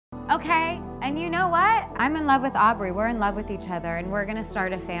Okay, and you know what? I'm in love with Aubrey. We're in love with each other, and we're gonna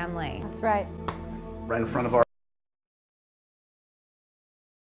start a family. That's right. Right in front of our...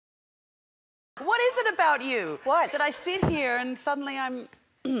 What is it about you? What? That I sit here and suddenly I'm...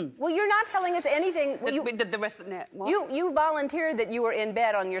 Well, you're not telling us anything. Well, the rest of the... What? You volunteered that you were in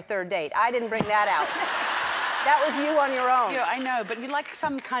bed on your third date. I didn't bring that out. That was you on your own. Yeah, I know, but you're like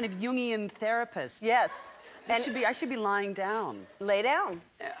some kind of Jungian therapist. Yes. I should be lying down. Lay down.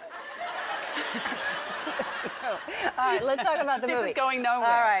 All right, let's talk about the movie. This is going nowhere.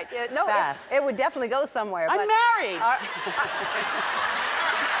 All right. No, Fast. it would definitely go somewhere. I'm married.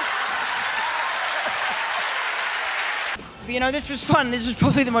 You know, this was fun. This was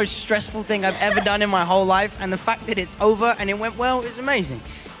probably the most stressful thing I've ever done in my whole life, and the fact that it's over and it went well is amazing.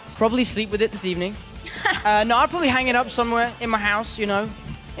 Probably sleep with it this evening. No, I'll probably hang it up somewhere in my house, you know.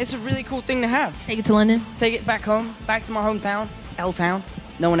 It's a really cool thing to have. Take it to London. Take it back home, back to my hometown, L-Town.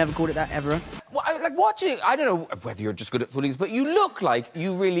 No one ever called it that, ever. Well, like watching, I don't know whether you're just good at foolies, but you look like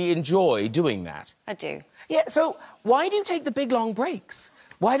you really enjoy doing that. I do. Yeah, so why do you take the big, long breaks?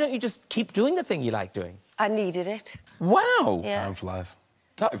 Why don't you just keep doing the thing you like doing? I needed it. Wow. Yeah. Time flies.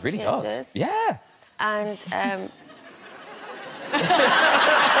 God, it really does. It does. Yeah. And,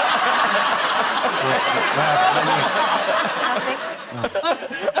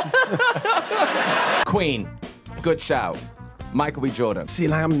 Queen, good shout. Michael B. Jordan. See,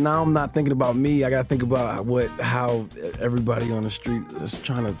 like now I'm not thinking about me. I gotta think about how everybody on the street is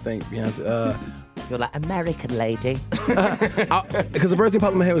trying to think. Beyonce. You're like American lady. Because the first thing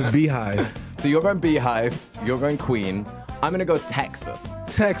popped in my head was Beehive. So you're going Beehive, you're going Queen. I'm gonna go Texas.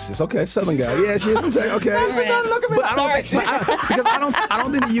 Texas, okay, Southern guy. Yeah, she is from Texas. Okay. Right. Look at me. Because I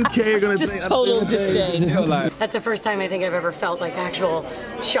don't think the UK are gonna Just think. total disdain. That's the first time I think I've ever felt like actual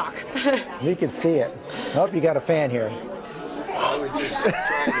shock. We can see it. Oh, you got a fan here. I was just trying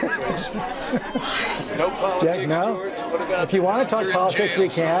to question. No politics, Jack, no? George. What about if you want to talk politics, we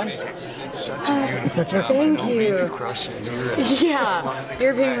can. Such a beautiful job. Thank you. Yeah,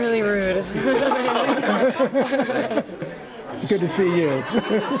 you're being really rude. Good to see you. I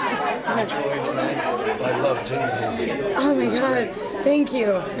loved Jingle Movie. Oh my God, thank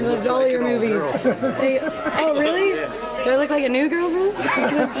you. I loved all your movies. Oh really? Do I look like a new girlfriend?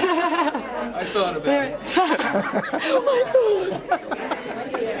 I thought of it.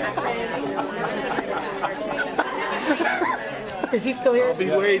 Is he still here? I'll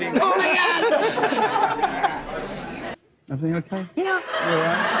be waiting. Oh my God! Everything okay? Yeah.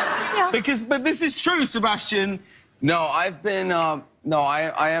 But this is true, Sebastian. No, I've been, no,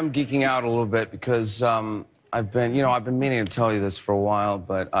 I am geeking out a little bit because I've been meaning to tell you this for a while,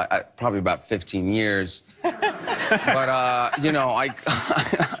 but probably about 15 years. But, you know, I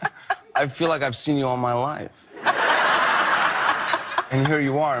feel like I've seen you all my life. And here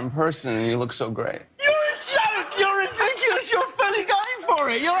you are in person, and you look so great. You're a joke! You're ridiculous! You're fully going for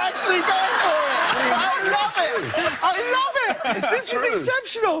it! You're actually going for it! I love it! I love it! This is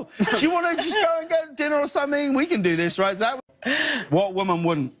exceptional! Do you want to just go and get dinner or something? We can do this, right, Zach? What woman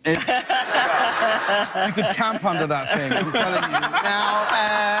wouldn't? It's... you could camp under that thing, I'm telling you.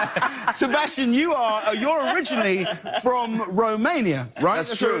 Now, Sebastian, you're originally from Romania, right?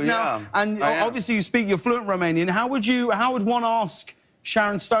 That's true, yeah. And obviously you speak, you're fluent Romanian. How would one ask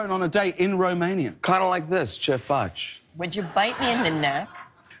Sharon Stone on a date in Romanian? Kind of like this, ce faci? Would you bite me in the neck?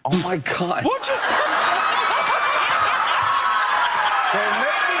 Oh, my God. What'd you say?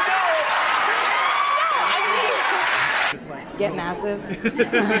 Get massive.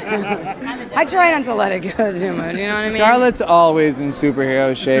 I try not to let it go too much, you know what I mean? Scarlett's always in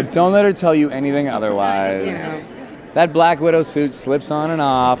superhero shape. Don't let her tell you anything otherwise. You know. That Black Widow suit slips on and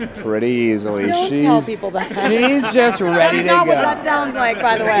off pretty easily. Don't tell people that. She's just ready to go. That's not what that sounds like,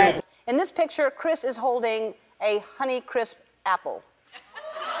 by the way. In this picture, Chris is holding a Honey Crisp apple.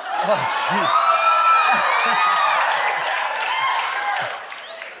 Oh, jeez.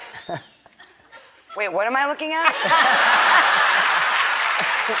 Wait, what am I looking at?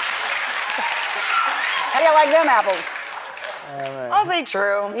 How do you like them apples? I'll say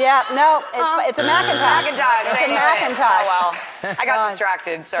true. Yeah, no, it's a Macintosh. Macintosh. It's a Macintosh. Oh, well. I got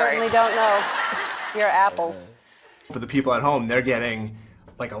distracted, sorry. Certainly don't know your apples. For the people at home, they're getting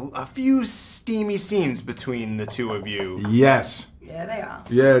like a few steamy scenes between the two of you. Yes. Yeah, they are.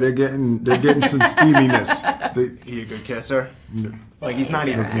 Yeah, they're getting some steaminess. He a good kisser? Like he's not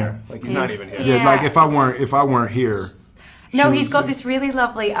even here. Like he's not even here. Yeah, like if I weren't here. No, he's got this really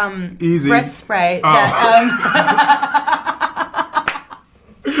lovely Easy. breath spray Oh. that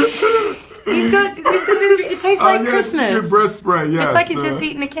he's got this, it tastes like Christmas. Your breath spray, yes. It's like he's just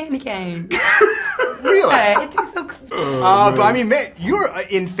eating a candy cane. Really? Yeah, it tastes so good. But I mean, man,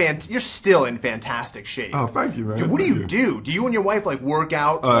 you're still in fantastic shape. Oh, thank you, man. Dude, what do you do? Do you and your wife like work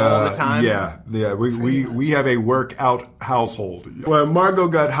out all the time? Yeah. We have a workout household. When Margot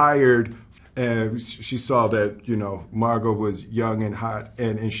got hired, and she saw that, you know, Margot was young and hot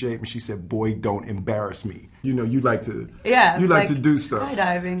and in shape, and she said, "Boy, don't embarrass me." You know, you like to do stuff.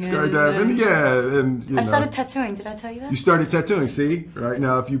 Skydiving. And you I started tattooing. Did I tell you that? You started tattooing. See, right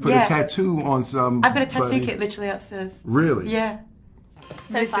now, if you put a tattoo on some, I've got a tattoo kit literally upstairs. Really? Yeah.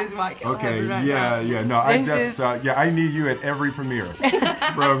 So this is my kit. Okay, no, I need you at every premiere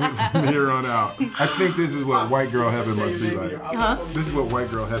from here on out. I think this is what white girl heaven must be like. This is what white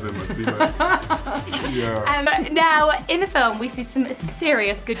girl heaven must be like. Yeah. Now, in the film, we see some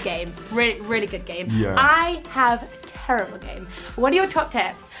serious good game. Really good game. Yeah. I have terrible game. What are your top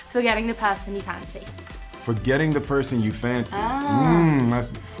tips for getting the person you fancy? Forgetting the person you fancy.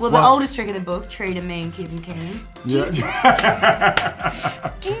 Well, the oldest trick in the book, treat him mean, keep him keen. Do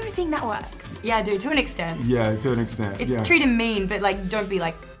you think that works? Yeah, I do, to an extent. Yeah, to an extent. It's treat him mean, but like, don't be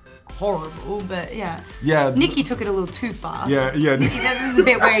like horrible, but yeah. Yeah. Nikki took it a little too far. Yeah. Nikki, that was a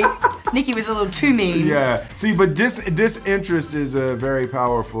bit where Nikki was a little too mean. Yeah. See, but disinterest is a very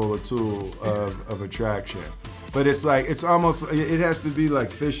powerful tool of attraction. But it's like, it's almost, it has to be like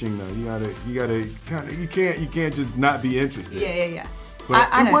fishing though. You gotta kind of, you can't just not be interested. Yeah. But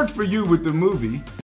it worked for you with the movie.